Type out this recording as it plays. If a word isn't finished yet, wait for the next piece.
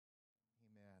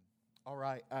All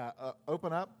right,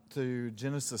 open up to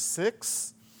Genesis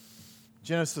 6.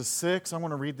 Genesis 6, I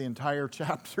want to read the entire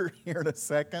chapter here in a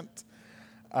second.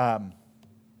 I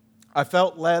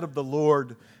felt led of the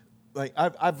Lord. Like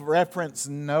I've referenced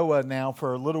Noah now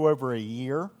for a little over a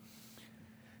year.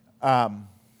 But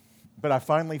I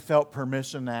finally felt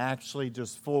permission to actually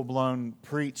just full-blown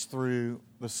preach through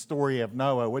the story of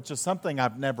Noah, which is something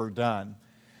I've never done.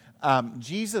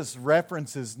 Jesus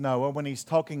references Noah when he's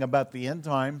talking about the end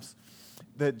times.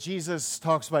 That Jesus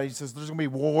talks about, he says there's going to be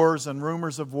wars and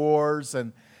rumors of wars,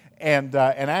 and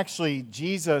actually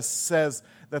Jesus says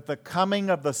that the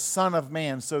coming of the Son of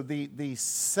Man, so the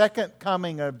second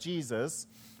coming of Jesus,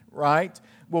 right,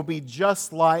 will be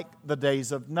just like the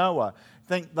days of Noah.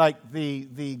 Think like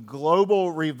the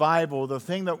global revival, the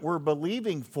thing that we're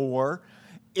believing for.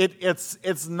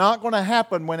 It's not going to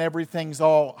happen when everything's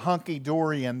all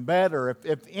hunky-dory and better.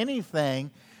 If anything,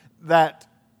 that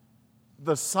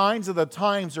the signs of the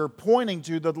times are pointing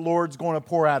to that the Lord's going to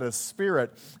pour out His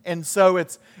Spirit. And so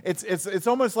it's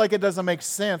almost like it doesn't make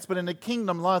sense, but in the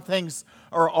kingdom, a lot of things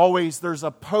are always, there's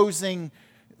opposing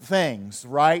things,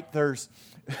 right? There's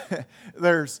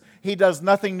He does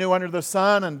nothing new under the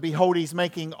sun, and behold, He's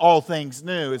making all things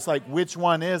new. It's like, which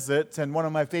one is it? And one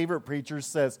of my favorite preachers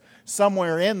says,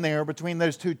 somewhere in there between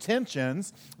those two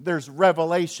tensions, there's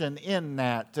revelation in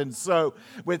that. And so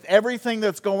with everything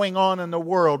that's going on in the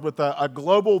world, with a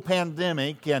global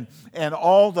pandemic and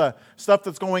all the stuff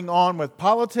that's going on with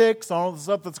politics, all the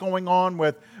stuff that's going on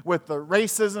with the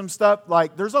racism stuff,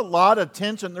 like there's a lot of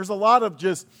tension. There's a lot of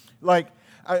just like,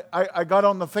 I got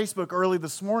on the Facebook early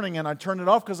this morning and I turned it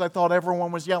off because I thought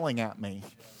everyone was yelling at me.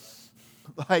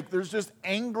 Like there's just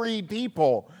angry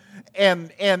people.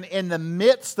 And in the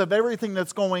midst of everything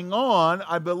that's going on,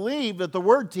 I believe that the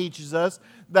Word teaches us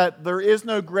that there is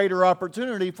no greater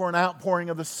opportunity for an outpouring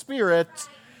of the Spirit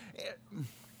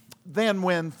than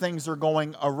when things are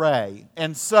going awry.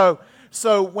 And so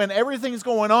when everything's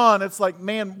going on, it's like,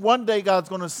 man, one day God's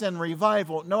going to send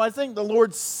revival. No, I think the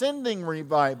Lord's sending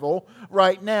revival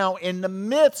right now in the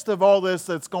midst of all this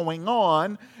that's going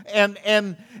on. And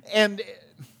I'm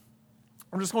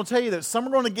just going to tell you that some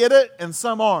are going to get it and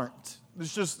some aren't.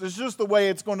 It's just the way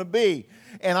it's going to be.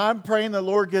 And I'm praying the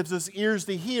Lord gives us ears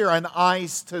to hear and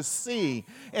eyes to see.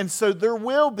 And so there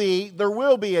will be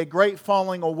a great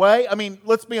falling away. I mean,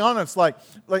 let's be honest, like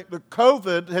the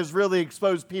COVID has really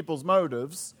exposed people's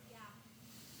motives.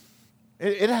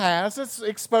 It has. It's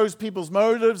exposed people's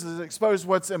motives. It's exposed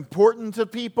what's important to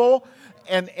people.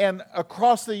 And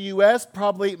across the U.S.,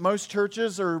 probably most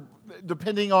churches are,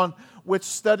 depending on which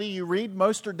study you read,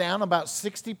 most are down about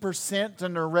 60%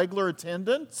 in their regular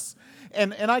attendance.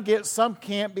 And I get some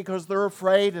can't because they're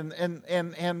afraid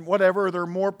and whatever, they're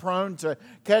more prone to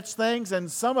catch things.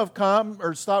 And some have come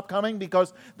or stopped coming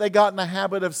because they got in the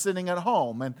habit of sitting at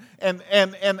home. And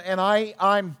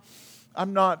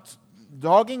I'm not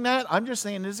dogging that. I'm just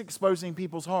saying it's exposing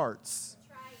people's hearts.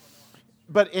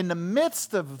 But in the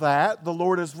midst of that, the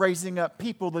Lord is raising up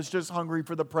people that's just hungry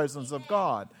for the presence of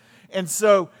God. And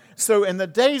so in the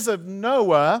days of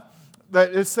Noah,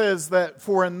 that it says that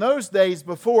for in those days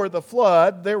before the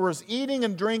flood, there was eating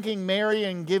and drinking,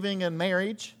 marrying and giving in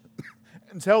marriage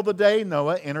until the day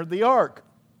Noah entered the ark.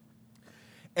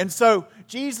 And so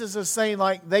Jesus is saying,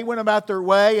 like, they went about their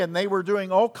way and they were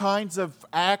doing all kinds of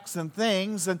acts and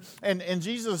things. And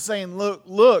Jesus is saying,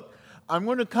 look, I'm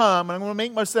going to come and I'm going to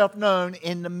make myself known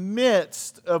in the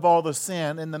midst of all the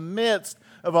sin, in the midst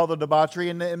of all the debauchery,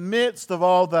 in the midst of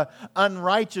all the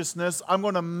unrighteousness. I'm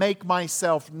going to make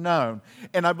myself known.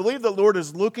 And I believe the Lord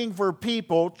is looking for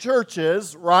people,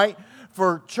 churches, right?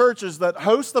 For churches that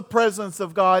host the presence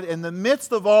of God in the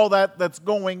midst of all that's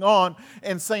going on,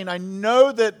 and saying, I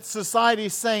know that society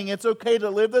is saying it's okay to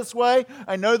live this way.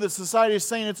 I know that society is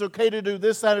saying it's okay to do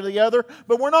this, that, or the other,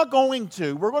 but we're not going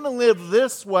to. We're going to live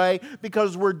this way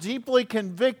because we're deeply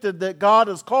convicted that God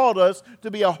has called us to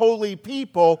be a holy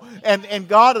people, and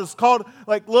God has called,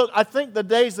 like, look, I think the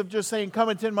days of just saying, come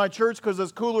attend my church because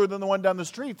it's cooler than the one down the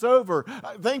street's over.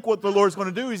 I think what the Lord's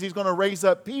going to do is He's going to raise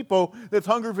up people that's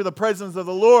hungry for the presence of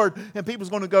the Lord, and people's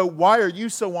going to go, why are you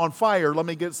so on fire? Let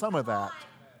me get some of that.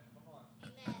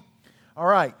 All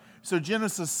right, so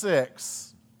Genesis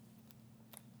 6.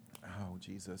 Oh,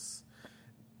 Jesus.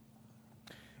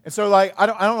 And so, like, I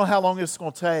don't know how long this is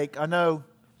going to take. I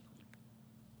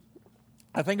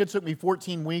think it took me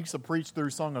 14 weeks to preach through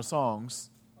Song of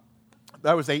Songs.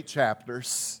 That was 8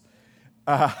 chapters.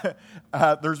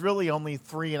 There's really only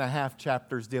 3.5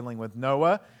 chapters dealing with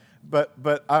Noah, but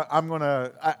I'm going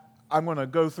to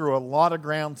go through a lot of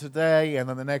ground today, and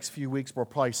then the next few weeks we'll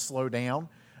probably slow down,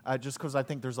 just because I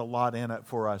think there's a lot in it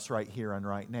for us right here and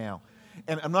right now.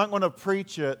 And I'm not going to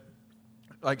preach it.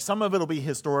 Like, some of it will be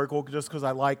historical just because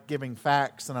I like giving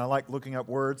facts and I like looking up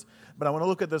words. But I want to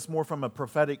look at this more from a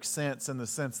prophetic sense, in the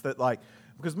sense that, like,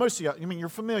 because most of you, I mean, you're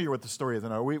familiar with the story of the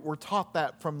Noah. We're taught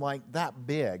that from, like, that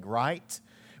big, right?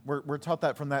 We're taught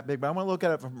that from that big. But I want to look at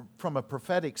it from a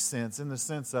prophetic sense, in the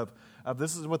sense of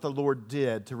this is what the Lord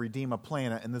did to redeem a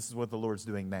planet, and this is what the Lord's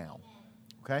doing now.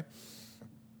 Okay?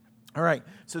 All right.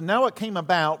 So now it came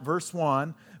about, verse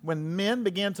 1, when men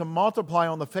began to multiply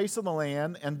on the face of the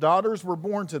land, and daughters were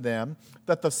born to them,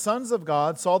 that the sons of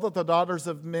God saw that the daughters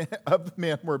of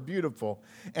men were beautiful,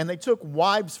 and they took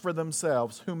wives for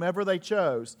themselves, whomever they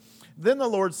chose. Then the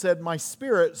Lord said, my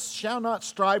spirit shall not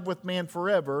strive with man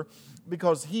forever,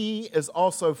 because he is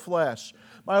also flesh.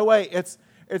 By the way,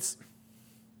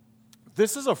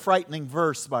 this is a frightening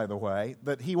verse, by the way,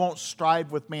 that he won't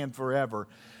strive with man forever.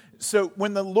 So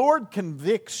when the Lord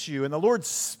convicts you and the Lord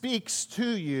speaks to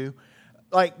you,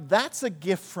 like, that's a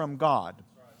gift from God.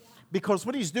 Because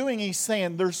what he's doing, he's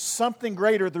saying there's something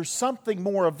greater, there's something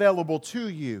more available to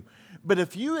you. But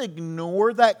if you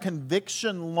ignore that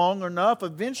conviction long enough,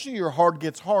 eventually your heart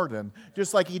gets hardened,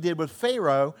 just like he did with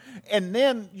Pharaoh, and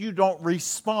then you don't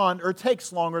respond, or it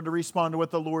takes longer to respond to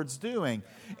what the Lord's doing.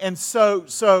 And so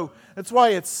that's why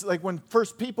it's like when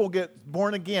first people get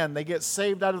born again, they get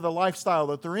saved out of the lifestyle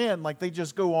that they're in, like they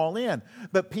just go all in.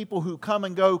 But people who come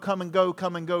and go,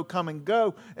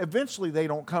 eventually they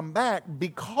don't come back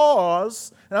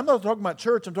because, and I'm not talking about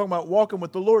church, I'm talking about walking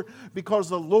with the Lord, because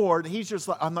the Lord, he's just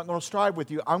like, I'm not going to strive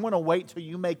with you. I'm going to wait till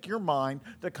you make your mind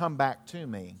to come back to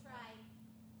me.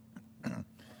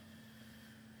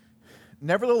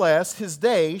 Nevertheless, his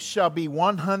days shall be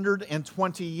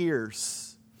 120 years.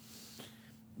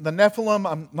 The Nephilim,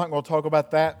 I'm not going to talk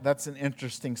about that. That's an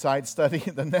interesting side study.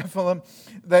 The Nephilim,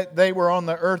 that they were on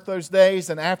the earth those days,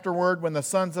 and afterward, when the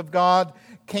sons of God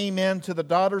came in to the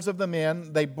daughters of the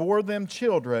men, they bore them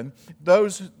children.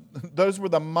 Those were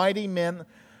the mighty men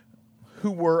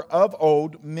who were of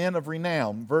old, men of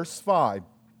renown. Verse 5.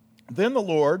 Then the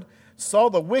Lord saw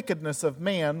the wickedness of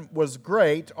man was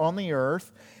great on the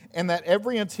earth, and that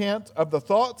every intent of the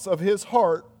thoughts of his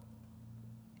heart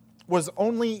was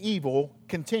only evil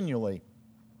continually.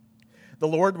 The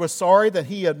Lord was sorry that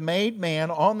he had made man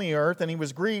on the earth, and he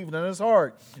was grieved in his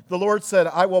heart. The Lord said,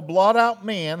 I will blot out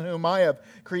man, whom I have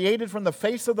created from the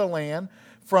face of the land,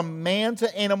 from man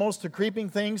to animals to creeping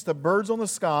things to birds on the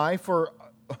sky, for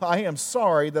I am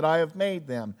sorry that I have made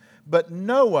them. But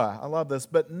Noah, I love this,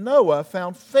 but Noah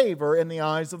found favor in the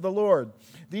eyes of the Lord.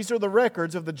 These are the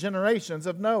records of the generations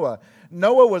of Noah.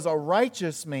 Noah was a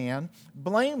righteous man,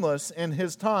 blameless in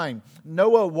his time.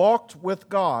 Noah walked with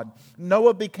God.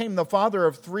 Noah became the father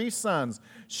of 3 sons,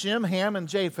 Shem, Ham, and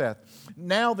Japheth.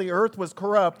 Now the earth was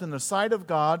corrupt in the sight of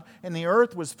God, and the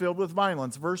earth was filled with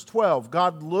violence. Verse 12,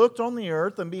 God looked on the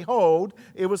earth, and behold,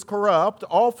 it was corrupt.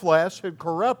 All flesh had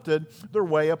corrupted their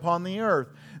way upon the earth.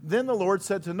 Then the Lord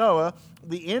said to Noah,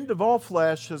 the end of all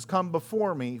flesh has come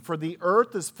before me, for the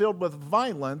earth is filled with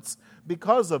violence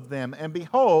because of them. And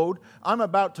behold, I'm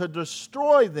about to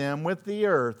destroy them with the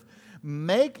earth.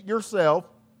 Make yourself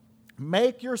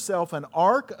an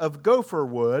ark of gopher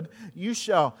wood. You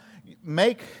shall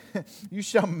make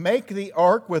the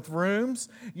ark with rooms.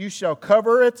 You shall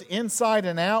cover it inside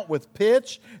and out with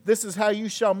pitch. This is how you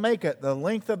shall make it. The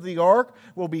length of the ark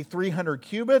will be 300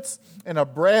 cubits, and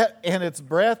its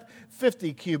breadth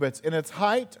 50 cubits, and its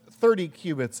height 30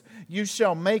 cubits. You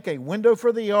shall make a window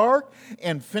for the ark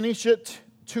and finish it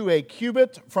to a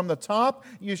cubit from the top.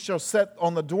 You shall set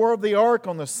on the door of the ark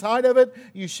on the side of it.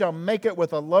 You shall make it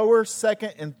with a lower,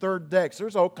 second, and third decks.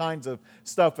 There's all kinds of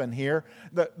stuff in here.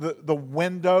 The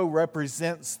window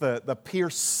represents the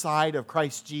pierced side of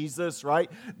Christ Jesus,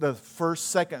 right? The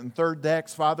first, second, and third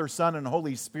decks, Father, Son, and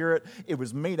Holy Spirit. It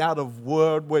was made out of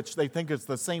wood, which they think is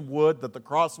the same wood that the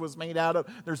cross was made out of.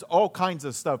 There's all kinds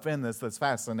of stuff in this that's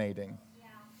fascinating.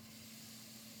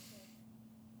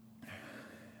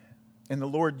 And the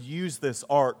Lord used this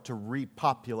ark to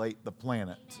repopulate the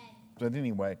planet. But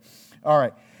anyway, all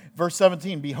right. Verse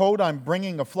 17, behold, I'm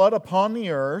bringing a flood upon the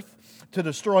earth to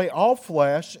destroy all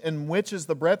flesh, in which is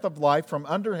the breath of life from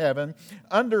under heaven.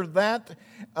 Under that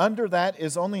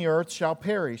is on the earth shall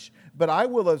perish. But I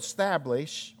will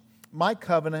establish my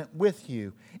covenant with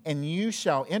you, and you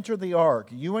shall enter the ark,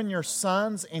 you and your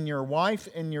sons and your wife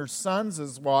and your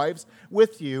sons' wives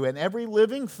with you, and every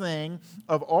living thing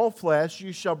of all flesh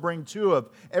you shall bring 2 of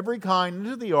every kind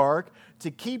into the ark to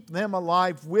keep them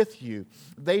alive with you.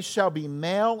 They shall be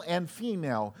male and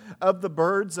female, of the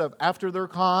birds after their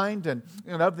kind, and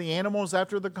of the animals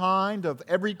after the kind, of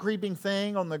every creeping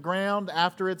thing on the ground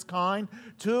after its kind.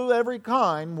 2 of every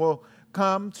kind will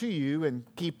come to you and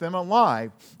keep them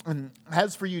alive. And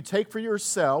as for you, take for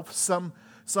yourself some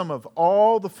of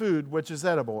all the food which is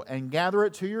edible, and gather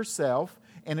it to yourself,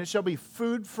 and it shall be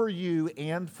food for you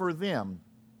and for them.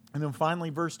 And then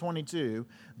finally, verse 22,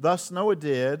 thus Noah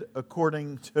did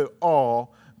according to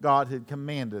all God had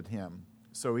commanded him.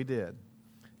 So he did.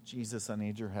 Jesus, I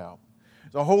need your help.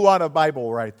 There's a whole lot of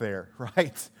Bible right there,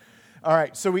 right? All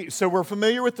right, so we're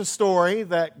familiar with the story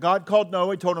that God called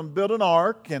Noah. He told him to build an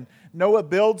ark, and Noah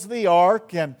builds the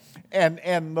ark, and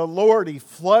the Lord, He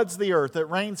floods the earth. It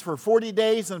rains for 40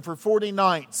 days and for 40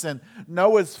 nights, and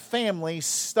Noah's family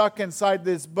stuck inside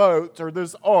this boat or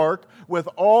this ark with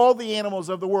all the animals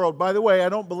of the world. By the way, I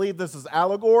don't believe this is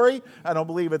allegory. I don't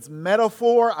believe it's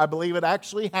metaphor. I believe it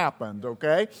actually happened,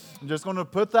 okay? I'm just going to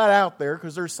put that out there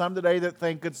because there's some today that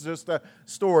think it's just a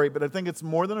story, but I think it's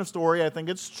more than a story. I think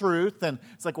it's truth, and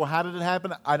it's like, well, how did it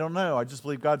happen? I don't know. I just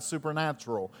believe God's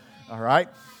supernatural, all right?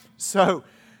 So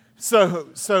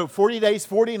 40 days,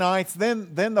 40 nights,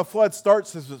 then the flood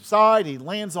starts to subside. He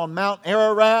lands on Mount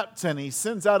Ararat, and he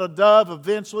sends out a dove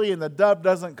eventually, and the dove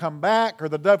doesn't come back, or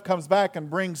the dove comes back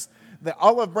and brings the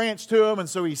olive branch to him, and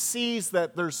so he sees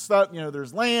that there's stuff,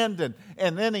 there's land,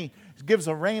 and then he gives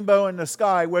a rainbow in the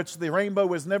sky, which the rainbow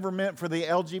was never meant for the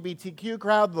LGBTQ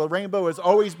crowd. The rainbow has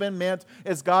always been meant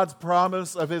as God's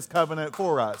promise of His covenant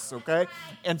for us, okay?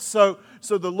 And so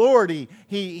the Lord,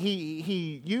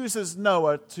 he uses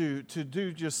Noah to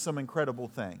do just some incredible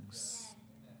things.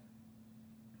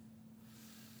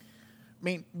 I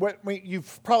mean,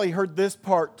 you've probably heard this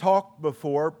part talked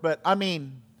before, but I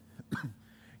mean,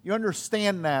 you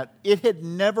understand that it had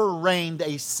never rained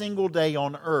a single day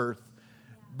on earth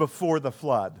before the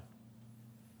flood.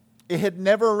 It had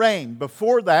never rained.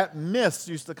 Before that, mist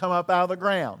used to come up out of the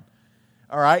ground.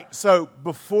 All right, so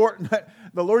before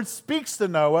the Lord speaks to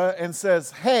Noah and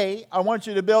says, hey, I want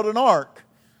you to build an ark.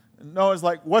 And Noah's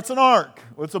like, what's an ark?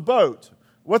 What's a boat?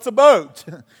 What's a boat?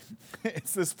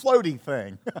 It's this floaty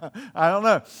thing. I don't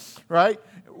know, right?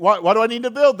 Why do I need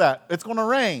to build that? It's going to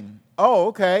rain. Oh,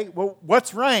 okay. Well,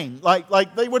 what's rain?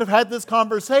 Like they would have had this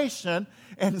conversation,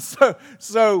 and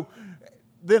so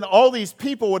then all these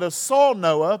people would have saw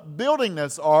Noah building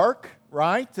this ark,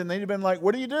 right? And they'd have been like,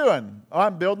 what are you doing? Oh,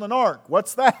 I'm building an ark.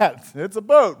 What's that? It's a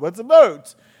boat. What's a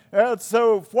boat?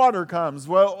 So if water comes,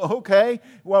 well, okay.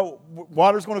 Well,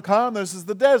 water's going to come. This is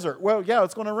the desert. Well, yeah,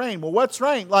 it's going to rain. Well, what's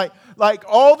rain? Like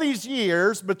all these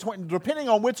years, depending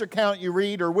on which account you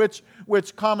read or which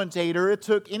commentator, it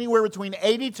took anywhere between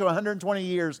 80 to 120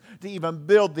 years to even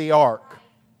build the ark.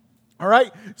 All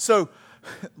right? So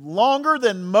longer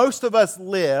than most of us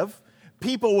live,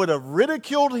 people would have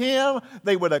ridiculed him.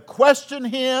 They would have questioned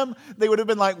him. They would have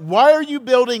been like, why are you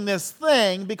building this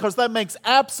thing? Because that makes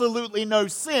absolutely no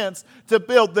sense to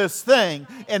build this thing.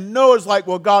 And Noah's like,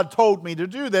 well, God told me to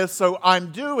do this, so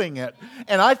I'm doing it.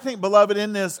 And I think, beloved,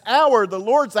 in this hour, the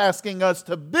Lord's asking us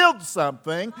to build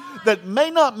something that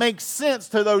may not make sense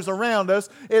to those around us.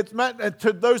 It's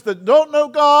to those that don't know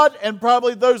God and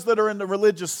probably those that are in the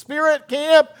religious spirit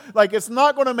camp. Like, it's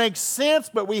not going to make sense,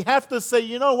 but we have to say,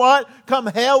 you know what? Come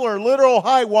hell or literal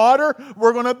high water,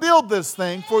 we're going to build this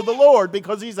thing for the Lord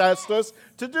because He's asked us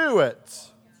to do it. That's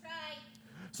right.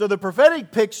 So the prophetic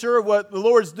picture of what the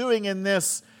Lord's doing in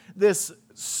this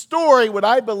story, what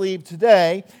I believe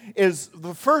today, is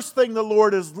the first thing the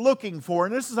Lord is looking for,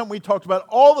 and this is something we talked about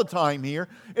all the time here,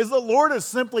 is the Lord is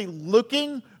simply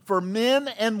looking for men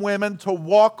and women to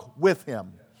walk with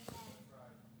Him.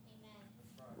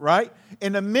 Right?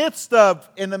 In the midst of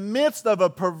a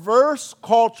perverse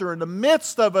culture, in the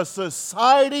midst of a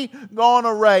society gone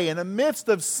awry, in the midst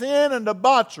of sin and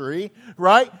debauchery,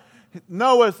 right?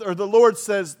 The Lord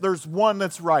says there's one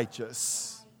that's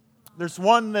righteous. There's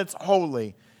one that's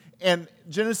holy. And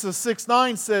Genesis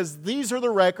 6:9 says, these are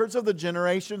the records of the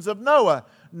generations of Noah.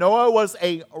 Noah was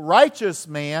a righteous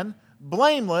man,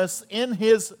 blameless in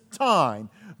his time.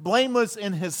 Blameless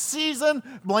in his season,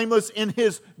 blameless in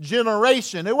his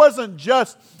generation. It wasn't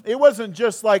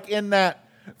just like in that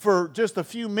for just a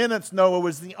few minutes Noah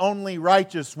was the only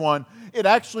righteous one. It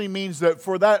actually means that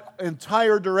for that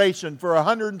entire duration, for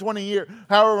 120 years,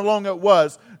 however long it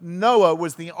was, Noah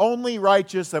was the only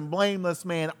righteous and blameless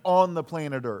man on the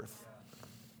planet Earth.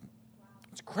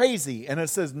 It's crazy. And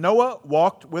it says Noah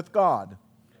walked with God.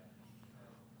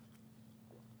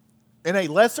 In a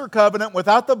lesser covenant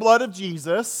without the blood of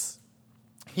Jesus,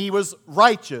 he was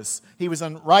righteous. He was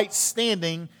in right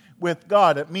standing with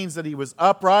God. It means that he was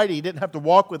upright. He didn't have to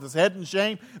walk with his head in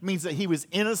shame. It means that he was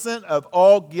innocent of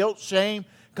all guilt, shame,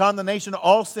 condemnation,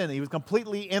 all sin. He was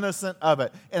completely innocent of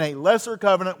it. In a lesser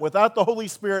covenant without the Holy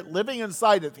Spirit living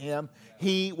inside of him,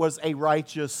 he was a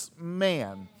righteous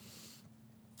man.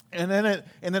 And then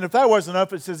if that wasn't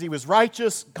enough, it says he was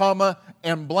righteous, comma,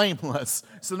 and blameless.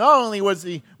 So not only was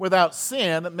he without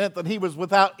sin, it meant that he was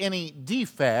without any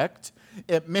defect.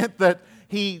 It meant that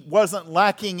he wasn't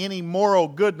lacking any moral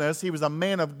goodness. He was a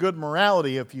man of good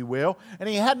morality, if you will. And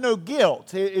he had no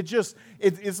guilt.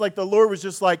 It's like the Lord was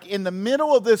just like, in the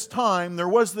middle of this time, there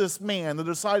was this man that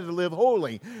decided to live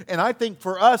holy. And I think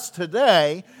for us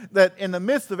today, that in the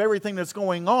midst of everything that's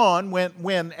going on,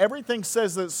 when everything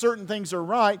says that certain things are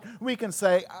right, we can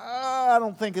say, I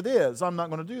don't think it is. I'm not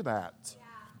going to do that.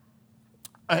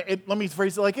 Let me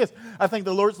phrase it like this. I think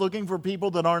the Lord's looking for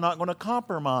people that are not going to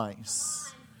compromise.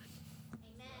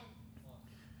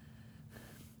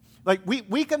 Like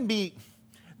we can be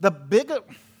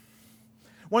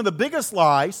one of the biggest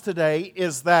lies today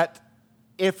is that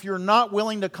if you're not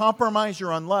willing to compromise,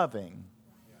 you're unloving.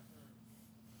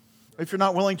 If you're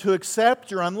not willing to accept,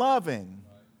 you're unloving.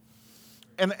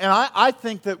 And I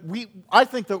think that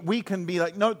we can be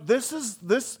like, no,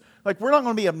 this. Like, we're not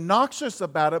going to be obnoxious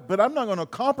about it, but I'm not going to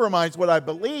compromise what I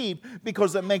believe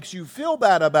because it makes you feel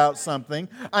bad about something.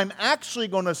 I'm actually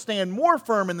going to stand more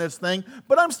firm in this thing,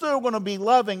 but I'm still going to be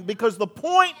loving because the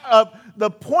point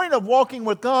of walking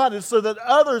with God is so that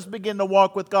others begin to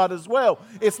walk with God as well.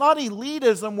 It's not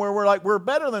elitism where we're like, we're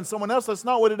better than someone else. That's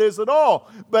not what it is at all.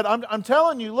 But I'm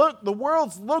telling you, look, the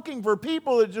world's looking for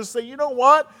people that just say, you know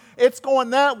what? It's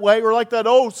going that way. Or like that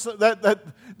old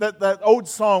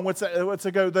song, what's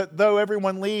it go? That though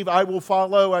everyone leave, I will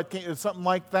follow. Something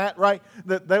like that, right?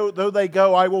 That though they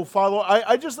go, I will follow.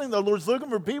 I just think the Lord's looking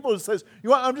for people who says, you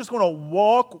know what, I'm just going to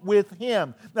walk with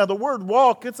Him. Now the word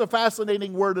walk, it's a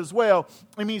fascinating word as well.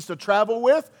 It means to travel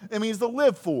with. It means to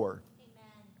live for.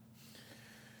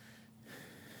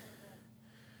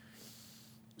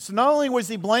 So not only was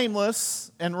he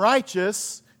blameless and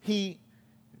righteous, he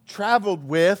traveled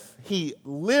with, he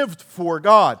lived for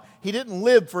God. He didn't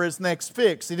live for his next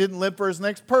fix. He didn't live for his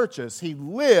next purchase. He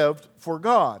lived for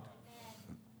God.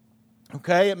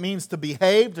 Okay, it means to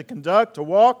behave, to conduct, to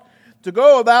walk, to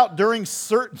go about doing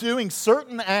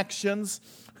certain actions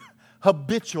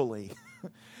habitually.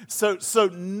 So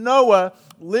Noah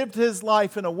lived his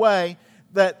life in a way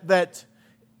that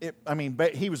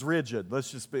he was rigid.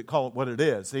 Let's just call it what it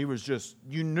is. He was just,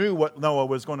 you knew what Noah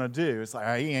was going to do. It's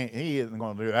like, he isn't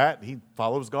going to do that. He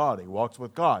follows God. He walks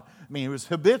with God. He was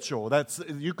habitual.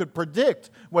 You could predict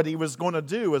what he was going to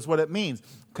do is what it means.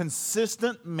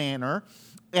 Consistent manner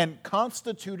and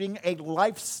constituting a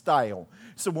lifestyle.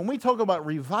 So when we talk about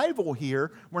revival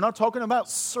here, we're not talking about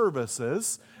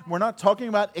services. We're not talking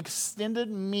about extended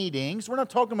meetings. We're not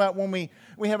talking about when we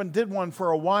haven't did one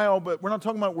for a while, but we're not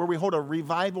talking about where we hold a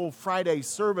revival Friday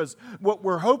service. What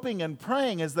we're hoping and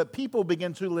praying is that people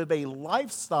begin to live a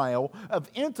lifestyle of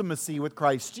intimacy with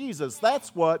Christ Jesus.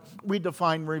 That's what we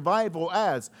define revival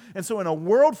as. And so in a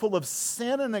world full of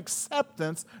sin and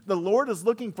acceptance, the Lord is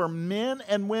looking for men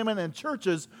and women and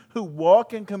churches who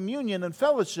walk in communion and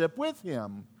fellowship with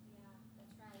Him.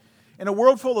 In a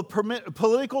world full of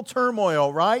political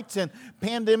turmoil, right? And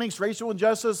pandemics, racial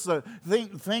injustice,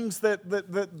 things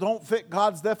that don't fit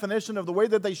God's definition of the way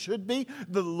that they should be,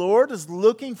 the Lord is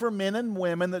looking for men and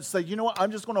women that say, you know what,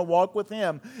 I'm just going to walk with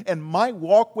Him. And my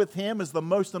walk with Him is the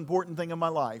most important thing in my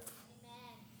life.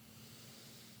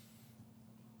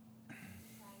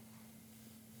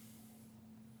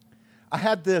 I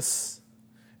had this,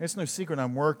 it's no secret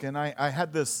I'm working, I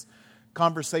had this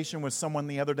conversation with someone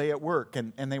the other day at work,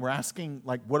 and they were asking,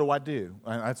 like, what do I do?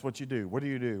 That's what you do. What do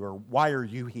you do? Or why are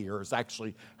you here is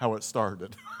actually how it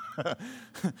started.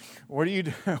 What do you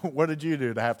do? What did you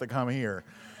do to have to come here?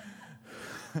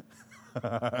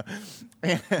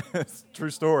 True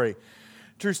story.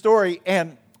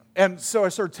 And so I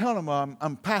started telling them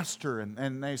I'm pastor,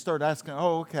 and they started asking,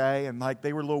 oh, okay, and like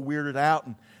they were a little weirded out,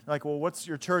 and like, well, what's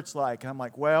your church like? And I'm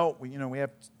like, well, we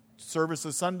have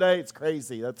services Sunday. It's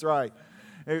crazy. That's right.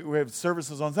 We have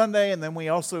services on Sunday, and then we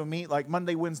also meet like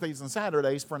Monday, Wednesdays, and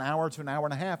Saturdays for an hour to an hour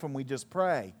and a half, and we just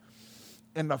pray.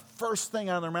 And the first thing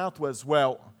out of their mouth was,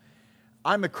 well,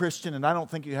 I'm a Christian, and I don't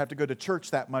think you have to go to church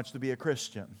that much to be a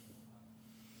Christian.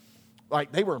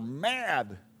 Like, they were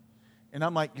mad. And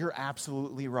I'm like, you're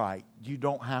absolutely right. You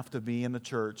don't have to be in the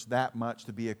church that much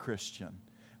to be a Christian.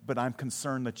 But I'm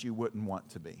concerned that you wouldn't want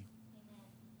to be.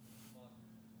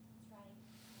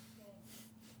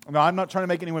 No, I'm not trying to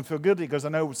make anyone feel guilty because I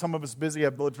know some of us busy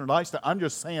have different lifestyle. I'm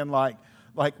just saying, like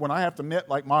when I have to admit,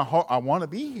 like my heart, I want to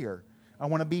be here. I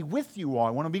want to be with you all.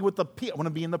 I want to be with the people. I want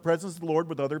to be in the presence of the Lord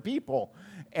with other people.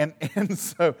 And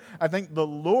so I think the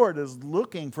Lord is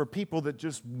looking for people that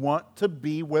just want to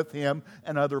be with Him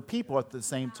and other people at the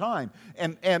same time.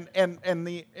 And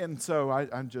so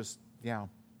I'm just, yeah.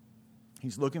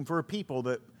 He's looking for people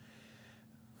that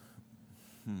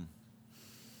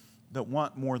that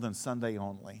want more than Sunday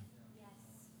only.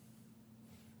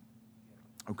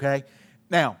 Okay?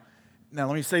 Now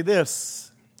let me say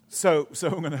this. So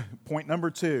I'm going to, point number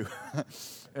 2.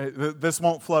 This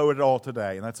won't flow at all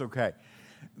today, and that's okay.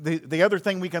 The other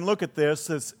thing we can look at this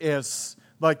is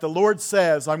like the Lord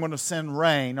says, I'm going to send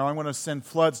rain, or I'm going to send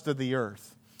floods to the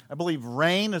earth. I believe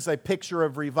rain is a picture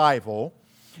of revival,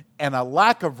 and a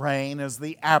lack of rain is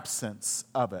the absence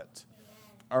of it.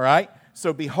 All right?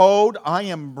 So behold, I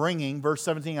am bringing, verse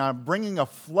 17, I'm bringing a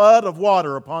flood of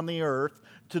water upon the earth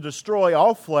to destroy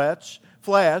all flesh,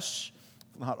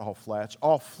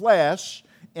 all flesh,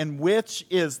 in which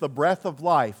is the breath of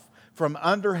life. From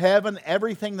under heaven,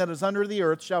 everything that is under the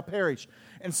earth shall perish.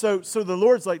 And so the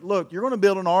Lord's like, look, you're going to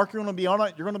build an ark, you're going to be on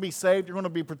it, you're going to be saved, you're going to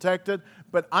be protected,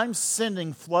 but I'm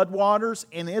sending floodwaters,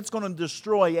 and it's going to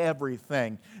destroy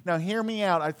everything. Now, hear me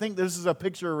out. I think this is a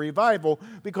picture of revival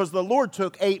because the Lord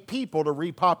took 8 people to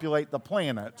repopulate the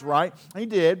planet, right? He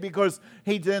did, because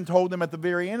He then told them at the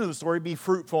very end of the story, be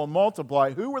fruitful and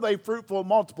multiply. Who were they fruitful and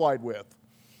multiplied with?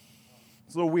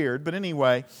 It's a little weird, but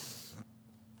anyway,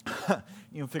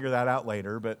 you'll figure that out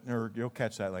later, or you'll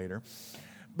catch that later.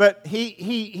 But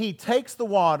he takes the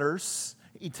waters,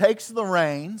 He takes the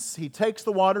rains, He takes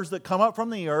the waters that come up from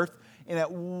the earth, and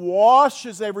it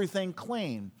washes everything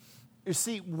clean. You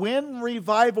see, when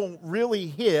revival really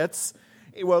hits,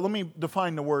 well, let me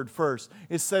define the word first.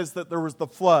 It says that there was the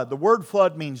flood. The word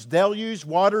flood means deluge,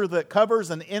 water that covers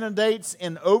and inundates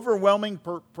in overwhelming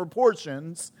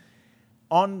proportions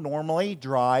on normally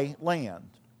dry land.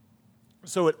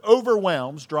 So it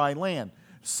overwhelms dry land.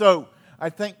 So I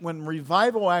think when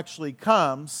revival actually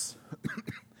comes,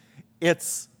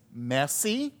 it's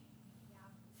messy,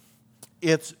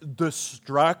 it's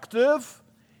destructive,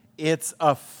 it's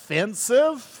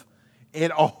offensive. It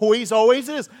always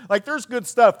is. Like, there's good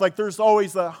stuff. Like, there's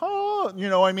always the,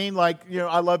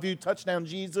 I love you, touchdown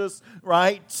Jesus,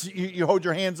 right? You hold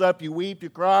your hands up, you weep, you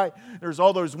cry. There's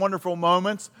all those wonderful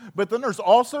moments. But then there's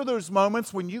also those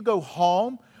moments when you go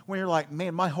home when you're like,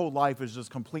 man, my whole life is just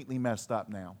completely messed up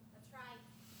now.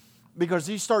 Because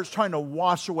He starts trying to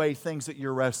wash away things that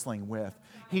you're wrestling with.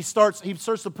 He starts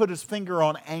to put His finger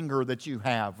on anger that you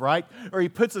have, right? Or He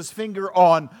puts His finger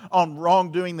on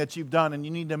wrongdoing that you've done and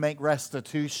you need to make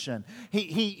restitution.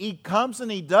 He comes and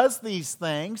He does these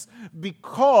things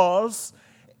because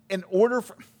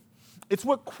it's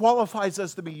what qualifies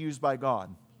us to be used by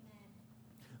God.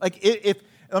 Like,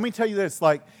 let me tell you this,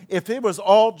 like, if it was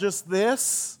all just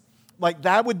this, like,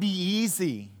 that would be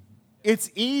easy.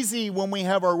 It's easy when we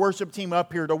have our worship team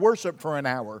up here to worship for an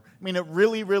hour. I mean, it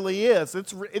really, really is.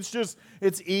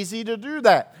 It's easy to do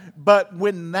that. But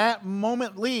when that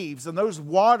moment leaves and those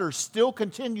waters still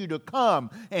continue to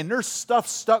come and there's stuff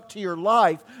stuck to your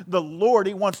life, the Lord,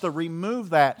 He wants to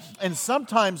remove that. And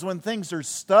sometimes when things are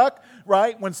stuck,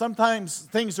 right, when sometimes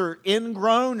things are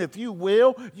ingrown, if you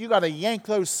will, you got to yank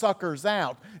those suckers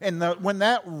out. And when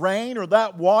that rain or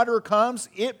that water comes,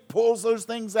 it pulls those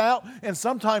things out. And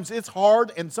sometimes it's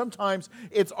hard and sometimes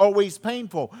it's always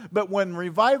painful. But when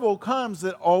revival comes,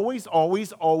 it always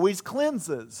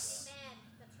cleanses. Amen.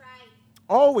 That's right.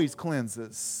 Always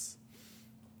cleanses.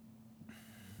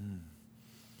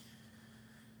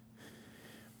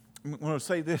 I'm going to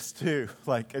say this too.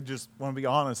 Like, I just want to be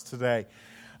honest today.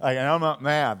 Like, and I'm not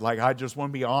mad. Like, I just want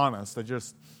to be honest.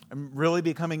 I'm really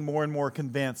becoming more and more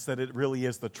convinced that it really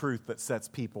is the truth that sets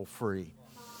people free.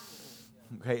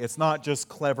 Okay, it's not just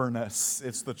cleverness,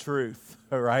 it's the truth,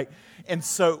 all right? And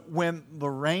so when the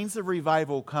rains of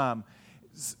revival come,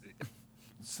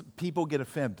 people get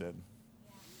offended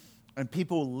and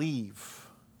people leave.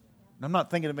 And I'm not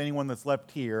thinking of anyone that's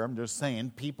left here, I'm just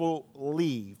saying people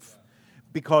leave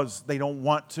because they don't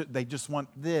want to, they just want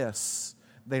this.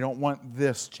 They don't want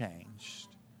this changed.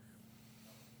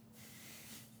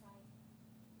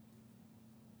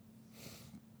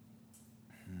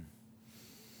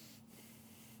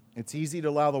 It's easy to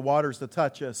allow the waters to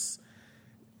touch us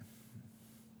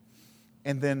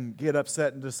and then get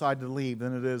upset and decide to leave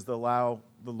than it is to allow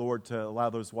the Lord to allow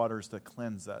those waters to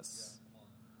cleanse us.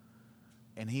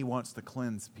 And He wants to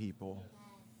cleanse people.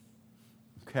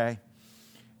 Okay?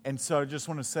 And so I just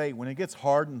want to say, when it gets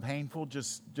hard and painful,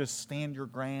 just stand your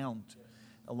ground.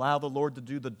 Allow the Lord to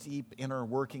do the deep inner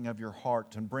working of your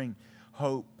heart and bring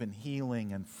hope and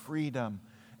healing and freedom.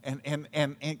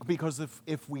 And because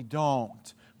if we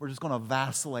don't, we're just going to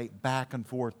vacillate back and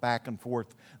forth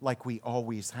like we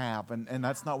always have. And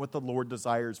that's not what the Lord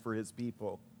desires for His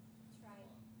people. That's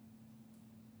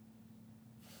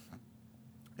right.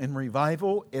 In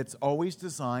revival, it's always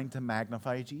designed to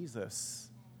magnify Jesus.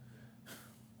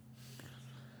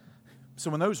 So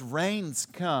when those rains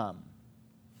come,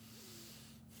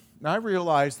 Now, I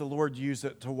realize the Lord used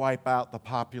it to wipe out the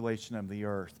population of the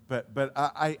earth, but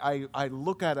I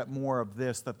look at it more of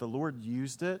this, that the Lord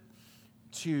used it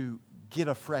to get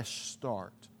a fresh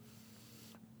start.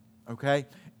 Okay?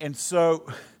 And so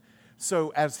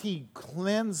as He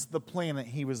cleansed the planet,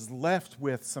 He was left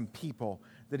with some people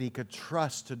that He could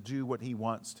trust to do what He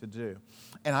wants to do.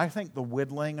 And I think the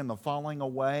whittling and the falling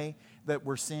away that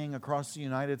we're seeing across the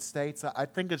United States, I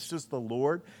think it's just the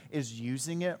Lord is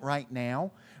using it right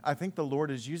now. I think the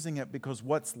Lord is using it because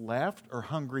what's left are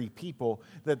hungry people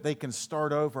that they can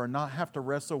start over and not have to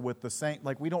wrestle with the same,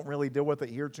 like we don't really deal with it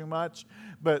here too much,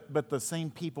 but the same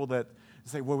people that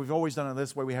say, well, we've always done it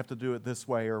this way, we have to do it this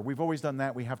way, or we've always done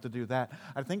that, we have to do that.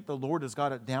 I think the Lord has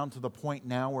got it down to the point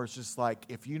now where it's just like,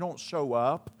 if you don't show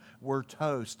up, we're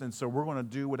toast, and so we're going to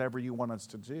do whatever you want us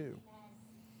to do.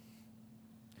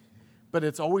 But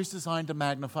it's always designed to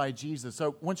magnify Jesus.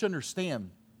 So I want you to understand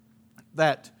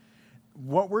that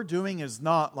what we're doing is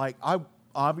not like, I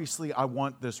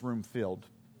want this room filled.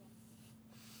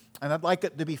 And I'd like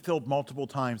it to be filled multiple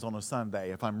times on a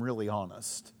Sunday, if I'm really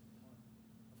honest.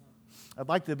 I'd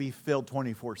like to be filled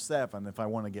 24/7 if I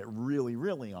want to get really,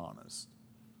 really honest.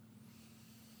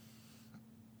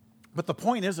 But the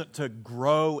point isn't to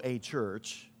grow a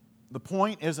church. The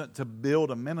point isn't to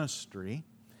build a ministry.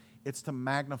 It's to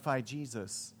magnify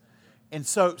Jesus. And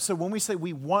so when we say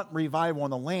we want revival on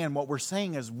the land, what we're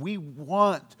saying is we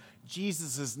want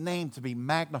Jesus' name to be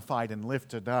magnified and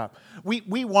lifted up.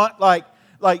 We want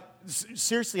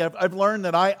seriously, I've learned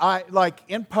that I like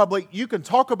in public, you can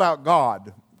talk about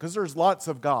God because there's lots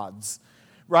of gods,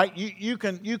 right? You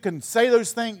can say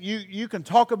those things, you can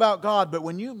talk about God, but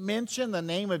when you mention the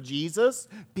name of Jesus,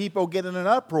 people get in an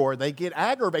uproar. They get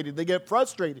aggravated. They get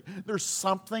frustrated. There's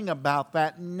something about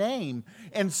that name.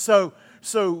 And so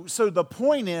the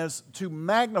point is to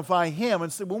magnify Him.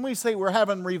 And so when we say we're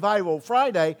having Revival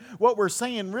Friday, what we're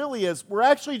saying really is we're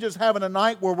actually just having a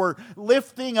night where we're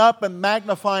lifting up and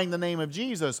magnifying the name of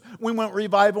Jesus. We want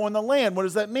revival in the land. What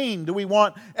does that mean? Do we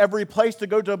want every place to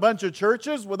go to a bunch of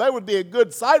churches? Well, that would be a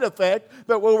good side effect.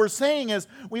 But what we're saying is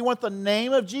we want the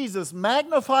name of Jesus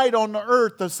magnified on the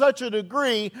earth to such a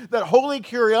degree that holy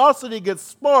curiosity gets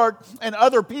sparked and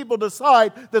other people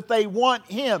decide that they want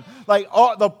Him. Like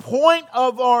the point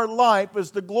of our life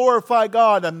is to glorify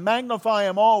God and magnify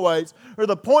Him always, or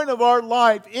the point of our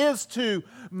life is to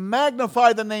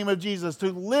magnify the name of Jesus, to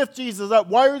lift Jesus up.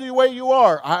 Why are you the way you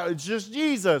are? It's just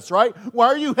Jesus, right? Why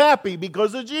are you happy?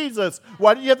 Because of Jesus.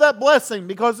 Why did you have that blessing?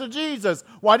 Because of Jesus.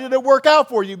 Why did it work out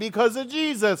for you? Because of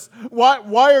Jesus.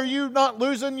 Why are you not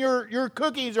losing your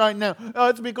cookies right now?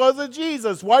 It's because of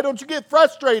Jesus. Why don't you get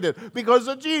frustrated? Because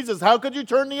of Jesus. How could you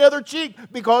turn the other cheek?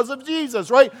 Because of Jesus,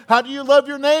 right? How do you love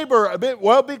your neighbor?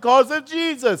 Well, because of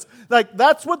Jesus. Like,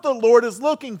 that's what the Lord is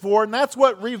looking for, and that's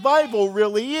what revival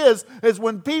really is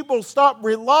when people stop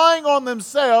relying on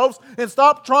themselves and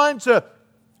stop trying to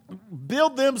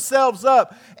build themselves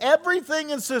up. Everything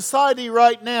in society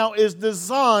right now is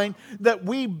designed that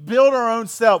we build our own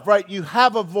self, right? You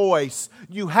have a voice,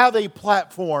 you have a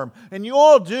platform, and you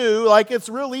all do. Like, it's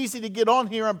real easy to get on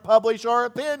here and publish our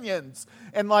opinions.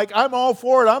 And like, I'm all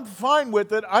for it. I'm fine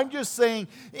with it. I'm just saying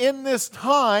in this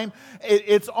time,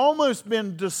 it's almost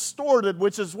been distorted,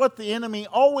 which is what the enemy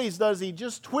always does. He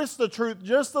just twists the truth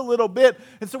just a little bit.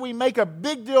 And so we make a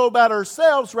big deal about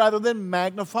ourselves rather than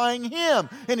magnifying Him.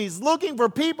 And He's looking for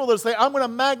people to say, I'm going to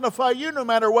magnify you no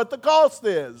matter what the cost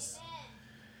is.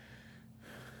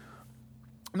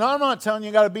 Now, I'm not telling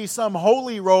you got to be some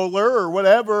holy roller or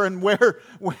whatever and wear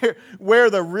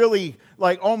the really,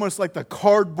 like, almost like the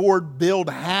cardboard build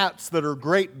hats that are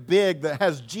great big that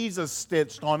has Jesus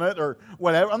stitched on it or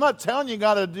whatever. I'm not telling you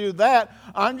got to do that.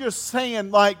 I'm just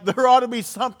saying, like, there ought to be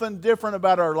something different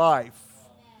about our life.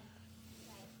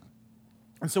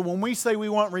 And so when we say we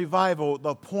want revival,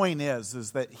 the point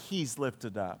is that He's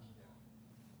lifted up.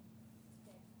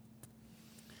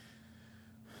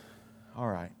 All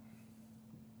right.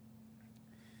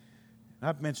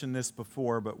 I've mentioned this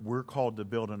before, but we're called to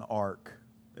build an ark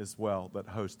as well that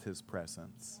hosts His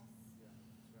presence.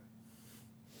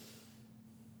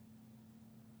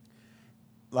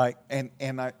 Like, and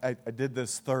I did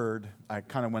this third. I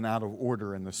kind of went out of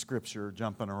order in the scripture,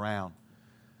 jumping around.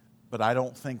 But I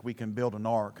don't think we can build an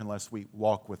ark unless we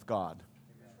walk with God.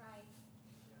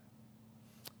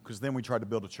 Because then we try to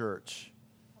build a church.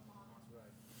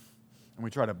 And we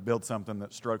try to build something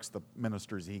that strokes the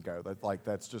minister's ego.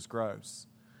 That's just gross.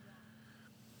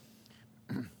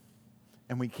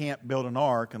 And we can't build an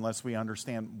ark unless we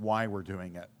understand why we're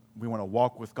doing it. We want to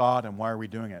walk with God, and why are we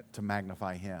doing it? To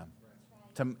magnify Him.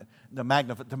 To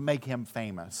make Him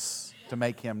famous. To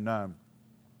make Him known.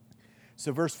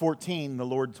 So verse 14, the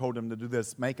Lord told him to do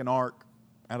this, make an ark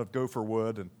out of gopher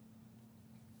wood. And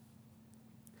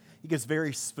he gives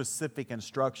very specific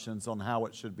instructions on how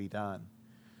it should be done.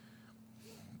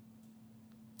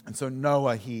 And so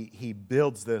Noah, he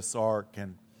builds this ark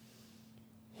and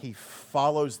he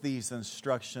follows these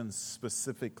instructions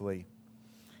specifically.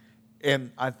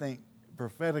 And I think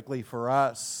prophetically for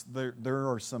us, there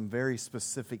are some very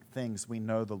specific things we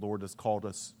know the Lord has called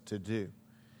us to do.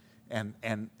 And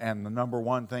the number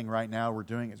one thing right now we're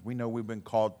doing is we know we've been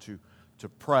called to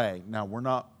pray. Now, we're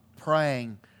not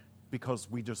praying because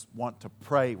we just want to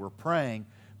pray. We're praying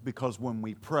because when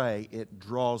we pray, it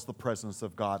draws the presence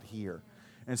of God here.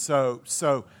 And so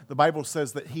the Bible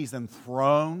says that He's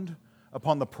enthroned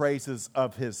upon the praises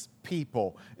of His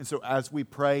people. And so as we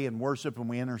pray and worship and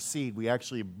we intercede, we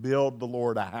actually build the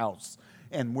Lord a house.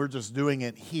 And we're just doing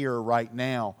it here right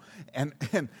now. And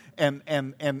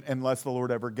unless the Lord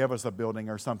ever give us a building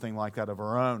or something like that of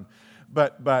our own.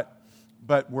 But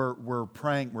we're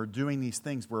praying, we're doing these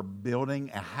things, we're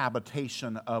building a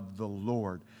habitation of the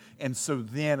Lord. And so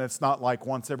then it's not like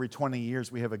once every 20 years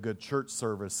we have a good church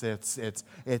service. It's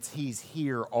He's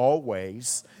here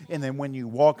always. And then when you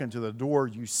walk into the door,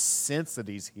 you sense that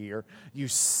He's here. You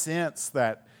sense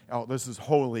that, oh, this is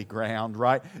holy ground,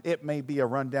 right? It may be a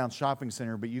rundown shopping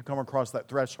center, but you come across that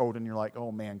threshold and you're like,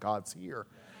 oh man, God's here.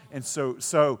 And so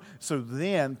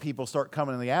then people start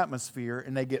coming in the atmosphere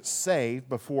and they get saved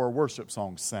before worship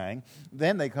songs sang.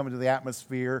 Then they come into the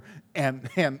atmosphere and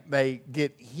they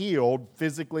get healed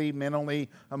physically, mentally,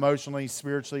 emotionally,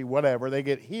 spiritually, whatever. They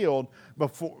get healed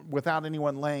without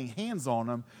anyone laying hands on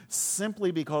them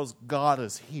simply because God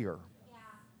is here. Yeah.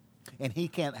 And He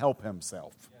can't help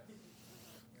Himself.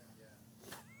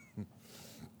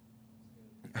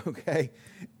 Okay?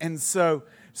 And so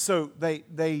they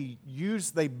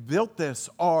built this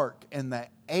ark, and the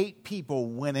 8 people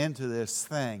went into this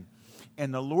thing.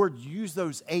 And the Lord used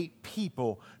those 8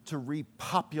 people to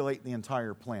repopulate the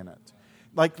entire planet.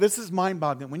 Like, this is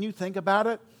mind-boggling. When you think about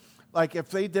it, like if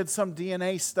they did some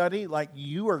DNA study, like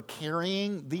you are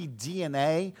carrying the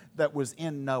DNA that was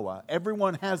in Noah.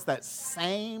 Everyone has that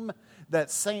same,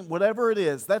 whatever it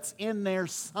is, that's in there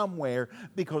somewhere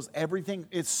because everything,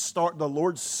 the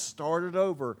Lord started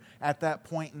over at that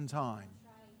point in time.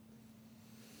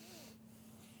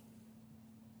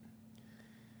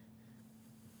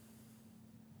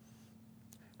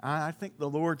 I think the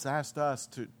Lord's asked us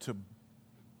to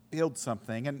build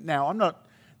something. And now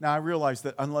I realize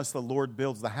that unless the Lord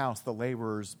builds the house, the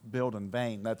laborers build in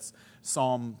vain. That's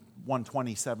Psalm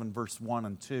 127, verse 1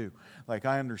 and 2. Like,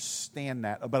 I understand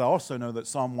that. But I also know that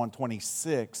Psalm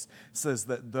 126 says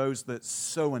that those that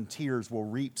sow in tears will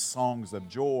reap songs of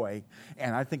joy.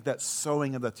 And I think that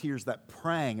sowing of the tears, that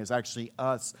praying, is actually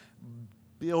us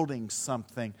building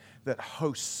something that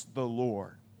hosts the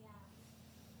Lord.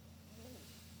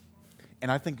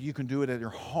 And I think you can do it at your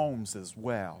homes as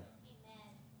well.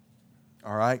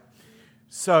 All right?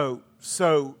 So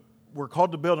we're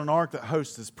called to build an ark that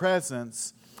hosts His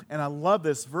presence. And I love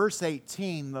this. Verse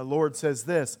 18, the Lord says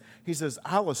this. He says,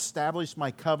 I'll establish my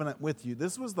covenant with you.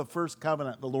 This was the first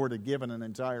covenant the Lord had given in the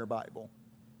entire Bible.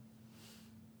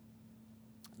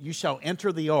 You shall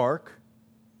enter the ark,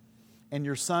 and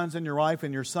your sons and your wife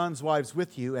and your sons' wives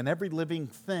with you, and every living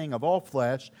thing of all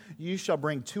flesh. You shall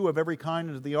bring 2 of every kind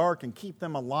into the ark and keep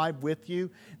them alive with you.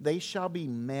 They shall be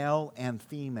male and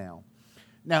female.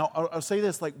 Now, I'll say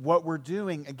this, like what we're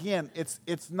doing, again, it's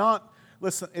not,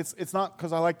 listen, it's not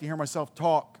because I like to hear myself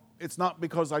talk. It's not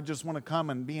because I just want to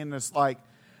come and be in this like,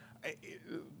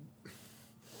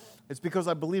 it's because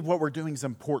I believe what we're doing is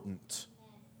important.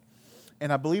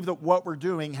 And I believe that what we're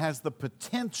doing has the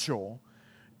potential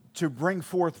to bring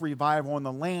forth revival in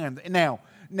the land. Now,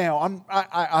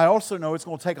 I also know it's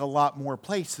going to take a lot more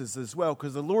places as well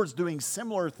because the Lord's doing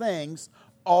similar things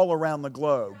all around the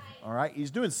globe. All right?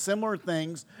 He's doing similar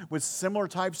things with similar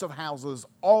types of houses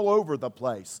all over the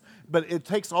place. But it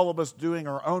takes all of us doing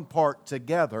our own part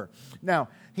together. Now,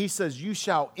 He says, you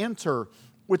shall enter,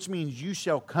 which means you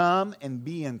shall come and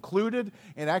be included.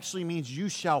 It actually means you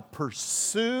shall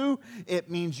pursue.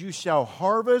 It means you shall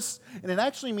harvest. And it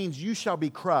actually means you shall be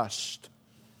crushed.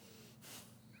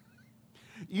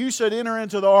 You should enter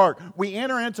into the ark. We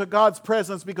enter into God's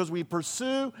presence because we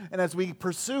pursue, and as we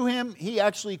pursue Him, He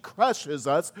actually crushes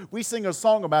us. We sing a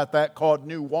song about that called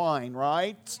New Wine,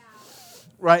 right? Yeah.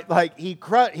 Right? Like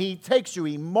He takes you,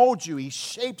 He molds you, He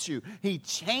shapes you, He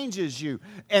changes you.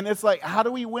 And it's like, how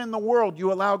do we win the world?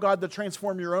 You allow God to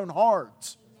transform your own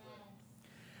heart.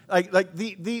 Like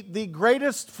the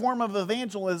greatest form of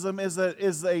evangelism is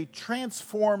a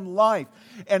transformed life.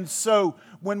 And so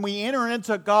when we enter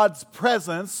into God's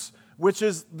presence, which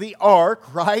is the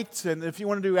ark, right? And if you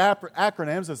want to do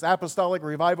acronyms, it's Apostolic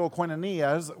Revival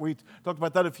Koinonia. We talked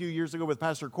about that a few years ago with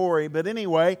Pastor Corey. But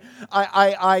anyway,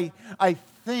 I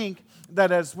think that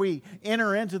as we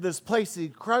enter into this place, He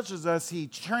crushes us, He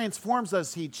transforms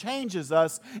us, He changes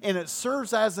us, and it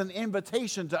serves as an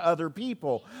invitation to other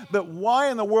people. But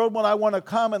why in the world would I want to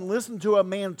come and listen to a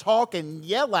man talk and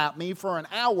yell at me for an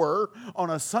hour on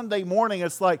a Sunday morning?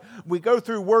 It's like we go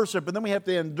through worship and then we have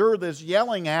to endure this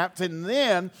yelling act, and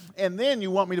then you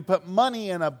want me to put money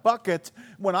in a bucket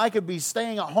when I could be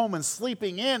staying at home and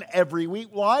sleeping in every week.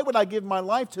 Why would I give my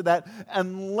life to that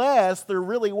unless there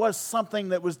really was something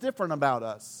that was different about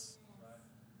us?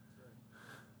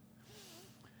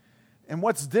 And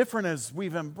what's different is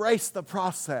we've embraced the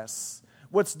process.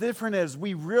 What's different is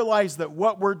we realize that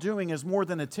what we're doing is more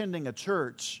than attending a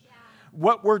church.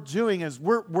 What we're doing is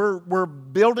we're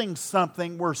building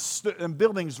something. And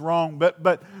building's wrong, but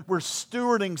we're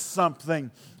stewarding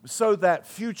something so that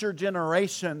future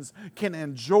generations can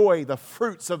enjoy the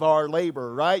fruits of our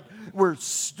labor, right? We're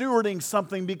stewarding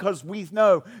something because we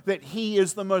know that He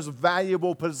is the most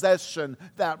valuable possession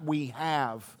that we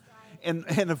have. And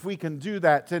if we can do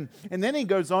that, and then He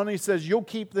goes on, He says, you'll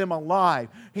keep them alive.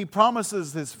 He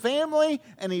promises His family,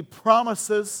 and He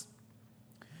promises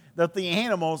that the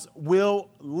animals will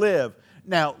live.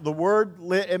 Now, the word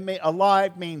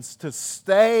alive means to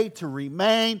stay, to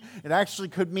remain. It actually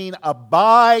could mean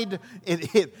abide.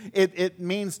 It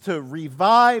means to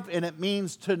revive, and it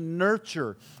means to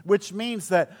nurture, which means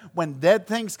that when dead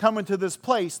things come into this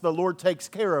place, the Lord takes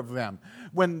care of them.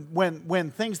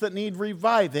 When things that need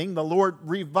reviving, the Lord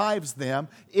revives them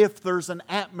if there's an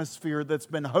atmosphere that's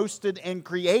been hosted and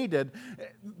created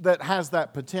that has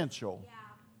that potential. Yeah.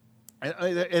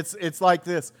 It's like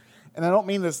this. And I don't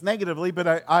mean this negatively,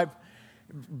 but I've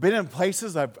been in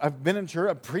places, I've been in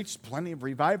church, I've preached plenty of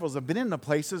revivals. I've been in the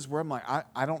places where I'm like,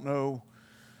 I don't know,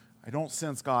 I don't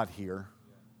sense God here.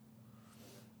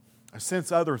 I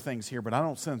sense other things here, but I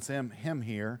don't sense Him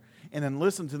here. And then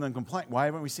listen to them complain. Why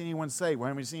haven't we seen anyone say? Why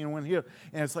haven't we seen anyone here?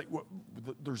 And it's like,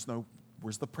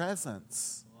 where's the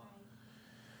presence?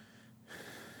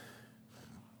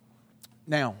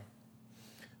 Now,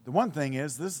 the one thing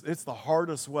is, it's the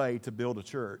hardest way to build a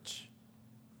church.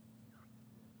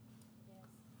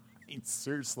 I mean,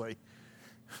 seriously.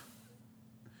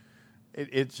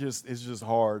 It's just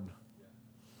hard.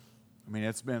 I mean,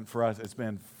 it's been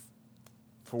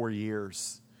 4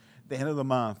 years. The end of the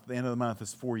month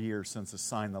is 4 years since I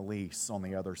signed the lease on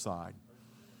the other side.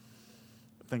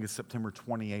 I think it's September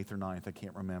 28th or 9th, I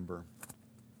can't remember.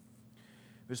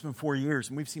 It's been 4 years,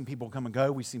 and we've seen people come and go.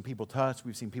 We've seen people touch.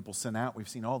 We've seen people sent out. We've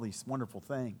seen all these wonderful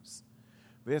things.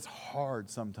 But it's hard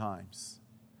sometimes.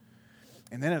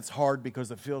 And then it's hard because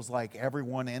it feels like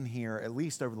everyone in here, at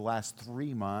least over the last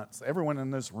 3 months, everyone in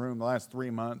this room the last 3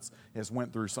 months has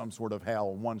went through some sort of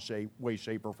hell in one way,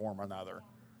 shape, or form or another.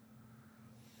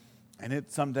 And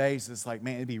some days it's like,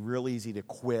 man, it'd be real easy to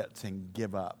quit and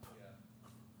give up.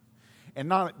 And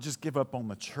not just give up on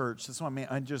the church. That's what I mean.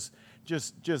 I just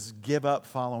give up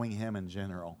following Him in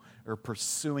general or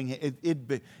pursuing it.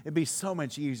 It'd be so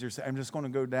much easier. So I'm just going to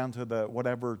go down to the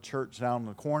whatever church down in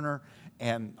the corner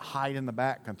and hide in the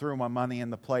back and throw my money in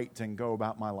the plate and go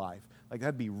about my life. Like,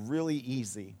 that'd be really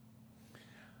easy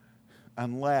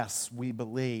unless we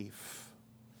believe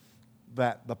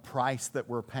that the price that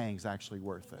we're paying is actually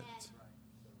worth it.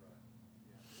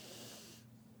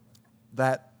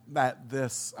 That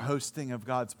this hosting of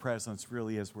God's presence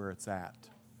really is where it's at.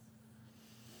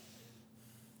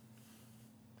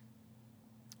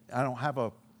 I don't have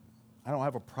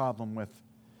a problem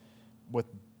with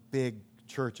big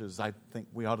churches. I think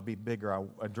we ought to be bigger.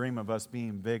 I dream of us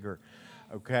being bigger.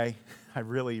 Okay? I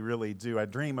really, really do. I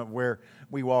dream of where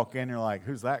we walk in and you're like,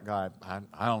 who's that guy?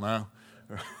 I don't know.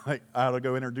 Like, I ought to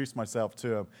go introduce myself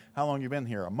to him. How long you been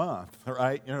here? A month,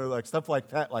 right? You know, like stuff like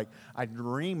that. Like, I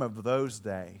dream of those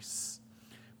days.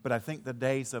 But I think the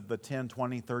days of the 10,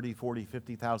 20, 30, 40,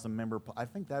 50,000 member, I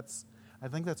think that's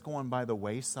going by the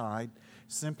wayside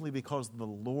simply because the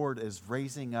Lord is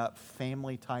raising up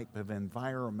family type of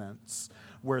environments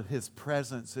where His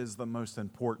presence is the most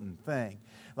important thing.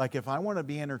 Like, if I want to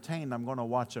be entertained, I'm going to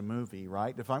watch a movie,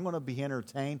 right? If I'm going to be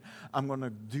entertained, I'm going to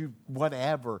do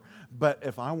whatever. But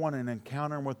if I want an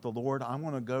encounter with the Lord, I'm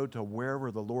going to go to wherever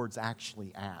the Lord's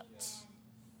actually at.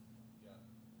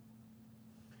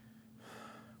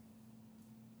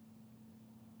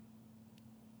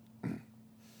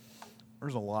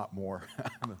 There's a lot more,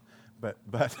 but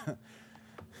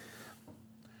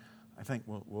I think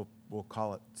we'll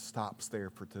call it stops there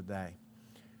for today.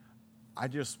 I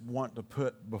just want to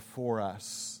put before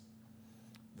us,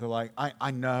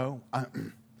 I know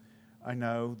I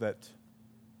know that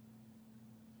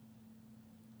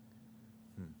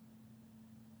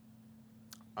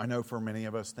I know for many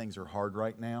of us things are hard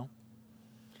right now.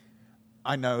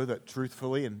 I know that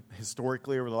truthfully and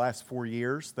historically over the last 4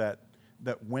 years that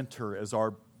winter is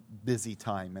our busy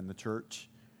time in the church.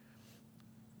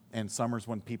 And summer's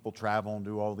when people travel and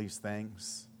do all these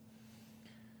things.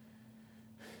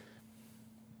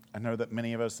 I know that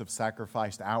many of us have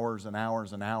sacrificed hours and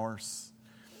hours and hours.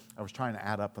 I was trying to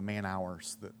add up the man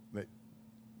hours that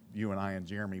you and I and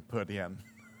Jeremy put in.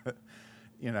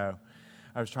 You know,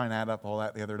 I was trying to add up all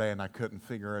that the other day and I couldn't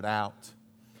figure it out.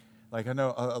 Like, I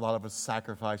know a lot of us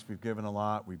sacrificed. We've given a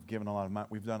lot. We've given a lot of money.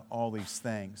 We've done all these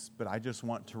things. But I just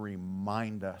want to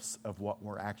remind us of what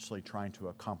we're actually trying to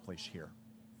accomplish here.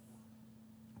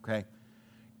 Okay?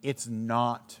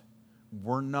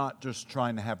 We're not just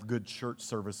trying to have good church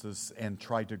services and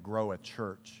try to grow a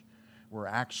church. We're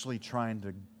actually trying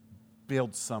to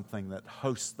build something that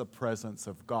hosts the presence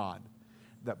of God,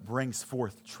 that brings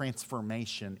forth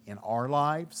transformation in our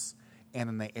lives and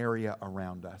in the area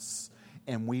around us.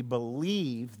 And we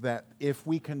believe that if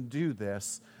we can do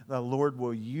this, the Lord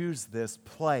will use this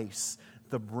place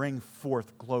to bring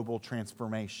forth global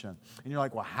transformation. And you're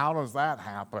like, well, how does that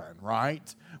happen,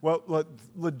 right? Well,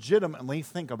 legitimately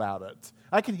think about it.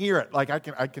 I can hear it. Like, I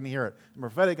can hear it. I'm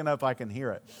prophetic enough I can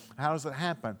hear it. How does it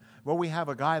happen? Well, we have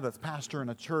a guy that's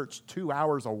pastoring a church 2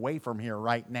 hours away from here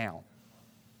right now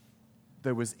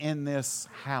that was in this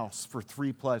house for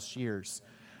 3+ years.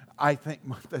 I think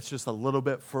that's just a little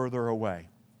bit further away.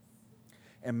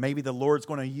 And maybe the Lord's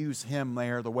going to use him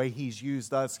there the way he's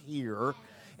used us here.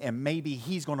 And maybe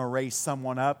he's going to raise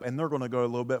someone up and they're going to go a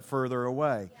little bit further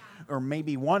away. Or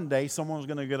maybe one day someone's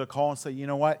going to get a call and say, you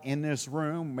know what, in this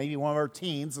room, maybe one of our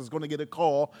teens is going to get a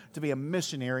call to be a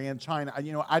missionary in China.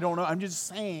 You know, I don't know. I'm just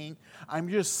saying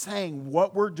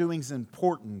what we're doing is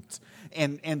important.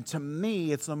 And to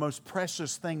me, it's the most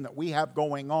precious thing that we have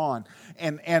going on.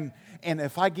 And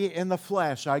if I get in the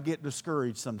flesh, I get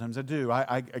discouraged sometimes. I do.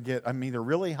 I'm either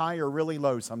really high or really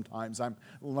low sometimes. I'm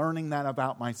learning that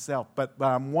about myself. But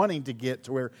I'm wanting to get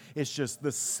to where it's just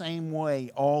the same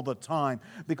way all the time.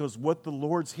 Because what the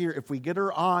Lord's here, if we get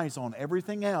our eyes on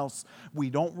everything else, we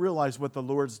don't realize what the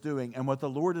Lord's doing. And what the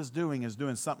Lord is doing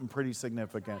something pretty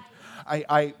significant.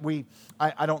 I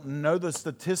don't know the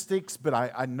statistics, but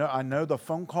I know the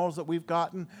phone calls that we've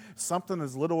gotten. Something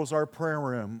as little as our prayer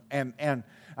room. And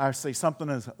I say something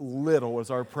as little as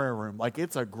our prayer room. Like,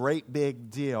 it's a great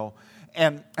big deal.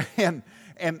 And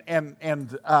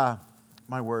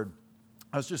my word,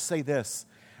 let's just say this.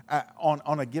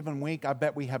 On a given week, I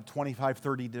bet we have 25,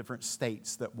 30 different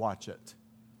states that watch it.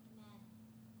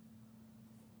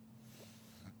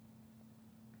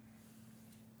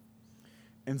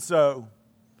 And so,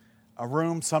 a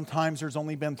room, sometimes there's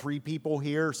only been 3 people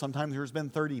here. Sometimes there's been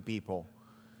 30 people.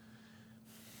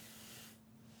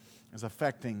 Is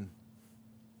affecting.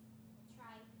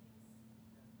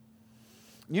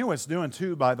 You know what it's doing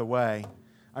too, by the way?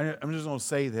 I'm just going to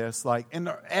say this. And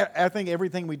I think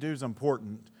everything we do is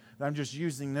important. I'm just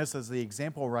using this as the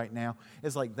example right now.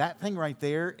 Is like that thing right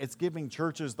there. It's giving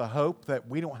churches the hope that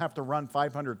we don't have to run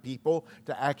 500 people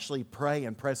to actually pray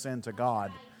and press into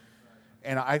God.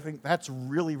 And I think that's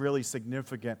really, really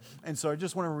significant. And so I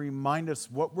just want to remind us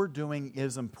what we're doing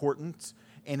is important.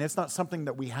 And it's not something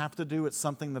that we have to do. It's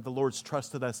something that the Lord's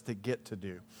trusted us to get to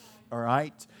do. All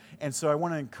right? And so I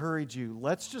want to encourage you.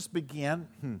 Let's just begin.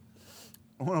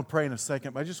 I want to pray in a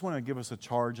second, but I just want to give us a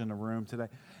charge in the room today.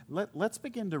 Let's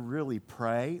begin to really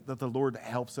pray that the Lord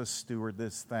helps us steward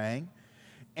this thing.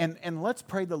 And let's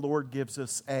pray the Lord gives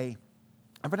us I've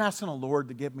been asking the Lord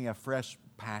to give me a fresh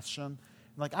passion.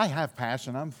 Like, I have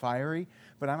passion. I'm fiery.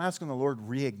 But I'm asking the Lord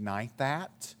reignite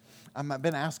that. I've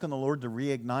been asking the Lord to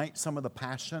reignite some of the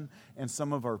passion in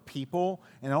some of our people.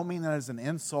 And I don't mean that as an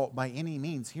insult by any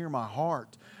means. Hear my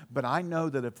heart. But I know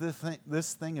that if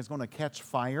this thing is going to catch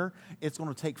fire, it's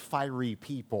going to take fiery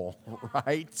people,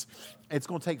 right? It's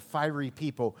going to take fiery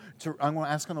people. I'm going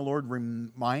to ask the Lord to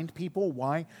remind people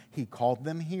why He called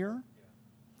them here,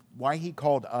 why He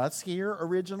called us here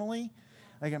originally.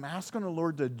 Like, I'm asking the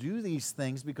Lord to do these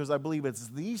things because I believe it's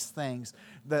these things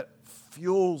that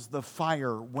fuels the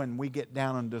fire when we get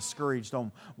down and discouraged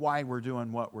on why we're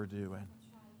doing what we're doing.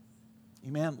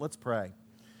 Amen. Let's pray.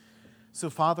 So,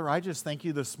 Father, I just thank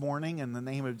you this morning in the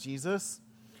name of Jesus.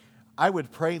 I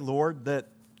would pray, Lord, that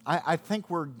I think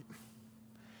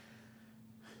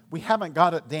we haven't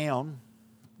got it down,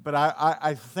 but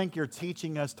I think you're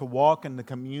teaching us to walk and to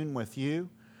commune with you.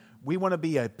 We want to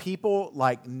be a people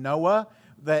like Noah,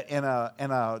 that in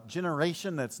a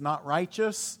generation that's not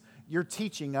righteous, you're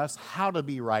teaching us how to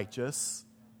be righteous.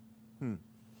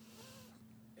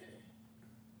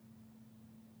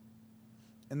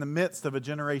 in the midst of a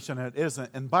generation that isn't.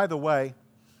 And by the way,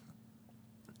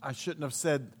 I should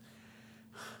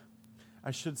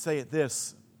say it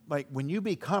this. Like, when you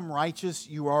become righteous,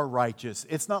 you are righteous.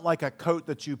 It's not like a coat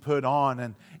that you put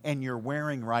on and you're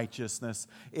wearing righteousness.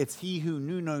 It's He who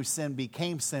knew no sin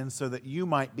became sin so that you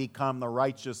might become the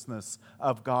righteousness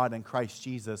of God in Christ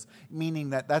Jesus. Meaning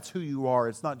that that's who you are.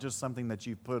 It's not just something that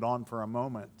you put on for a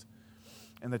moment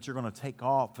and that you're going to take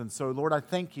off. And so, Lord, I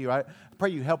thank you. I pray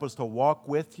you help us to walk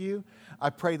with you. I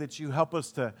pray that you help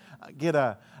us to get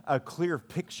a clear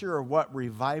picture of what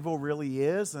revival really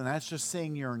is, and that's just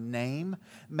seeing your name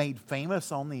made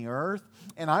famous on the earth.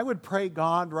 And I would pray,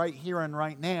 God, right here and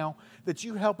right now, that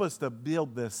you help us to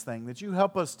build this thing, that you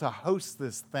help us to host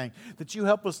this thing, that you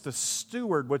help us to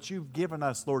steward what you've given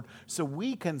us, Lord, so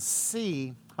we can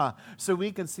see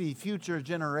future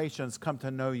generations come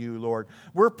to know you, Lord.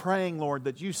 We're praying, Lord,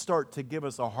 that you start to give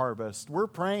us a harvest. We're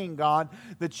praying, God,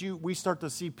 that we start to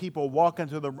see people walk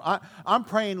into the... I'm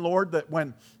praying, Lord, that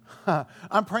when...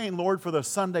 I'm praying, Lord, for the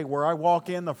Sunday where I walk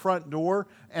in the front door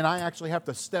and I actually have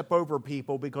to step over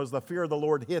people because the fear of the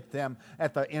Lord hit them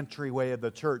at the entryway of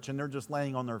the church and they're just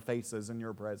laying on their faces in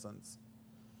your presence.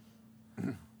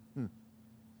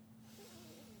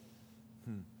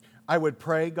 I would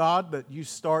pray, God, that you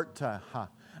start to...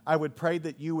 I would pray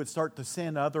that you would start to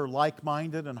send other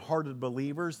like-minded and hearted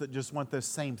believers that just want this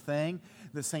same thing,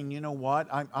 that's saying, you know what,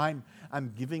 I'm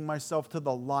giving myself to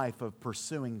the life of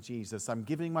pursuing Jesus. I'm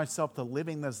giving myself to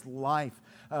living this life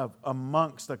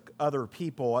amongst the other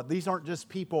people. These aren't just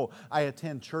people I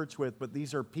attend church with, but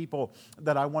these are people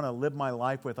that I want to live my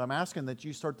life with. I'm asking that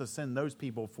you start to send those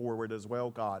people forward as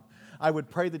well, God. I would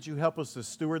pray that you help us to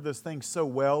steward this thing so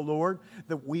well, Lord,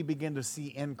 that we begin to see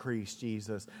increase,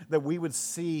 Jesus, that we would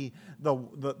see the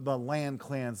land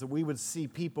cleansed, that we would see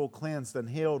people cleansed and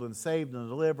healed and saved and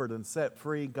delivered and set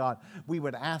free, God. We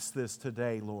would ask this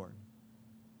today, Lord.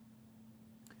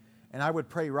 And I would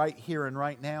pray right here and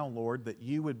right now, Lord, that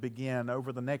you would begin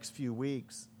over the next few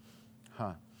weeks.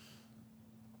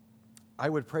 I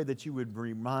would pray that you would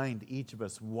remind each of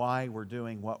us why we're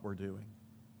doing what we're doing.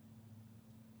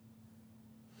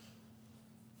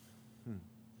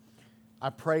 I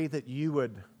pray that you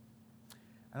would,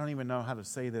 I don't even know how to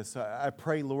say this. I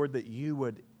pray, Lord, that you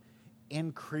would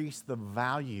increase the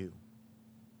value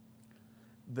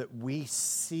that we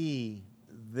see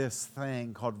this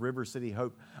thing called River City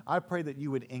Hope. I pray that you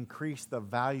would increase the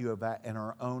value of that in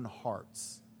our own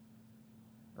hearts,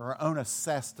 or our own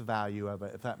assessed value of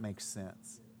it, if that makes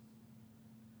sense.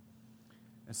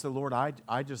 And so, Lord,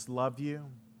 I just love you.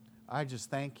 I just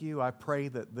thank you. I pray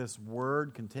that this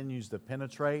word continues to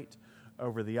penetrate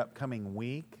over the upcoming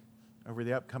week, over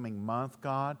the upcoming month,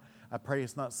 God. I pray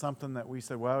it's not something that we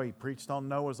say, well, he preached on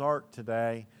Noah's Ark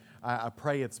today. I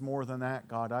pray it's more than that,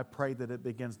 God. I pray that it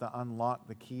begins to unlock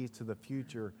the keys to the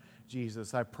future,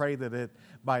 Jesus. I pray that it,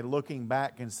 by looking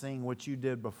back and seeing what you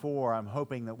did before, I'm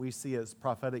hoping that we see it as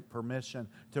prophetic permission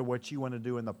to what you want to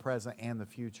do in the present and the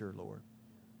future, Lord.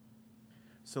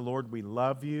 So, Lord, we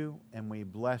love you and we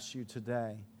bless you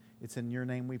today. It's in your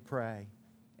name we pray.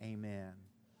 Amen.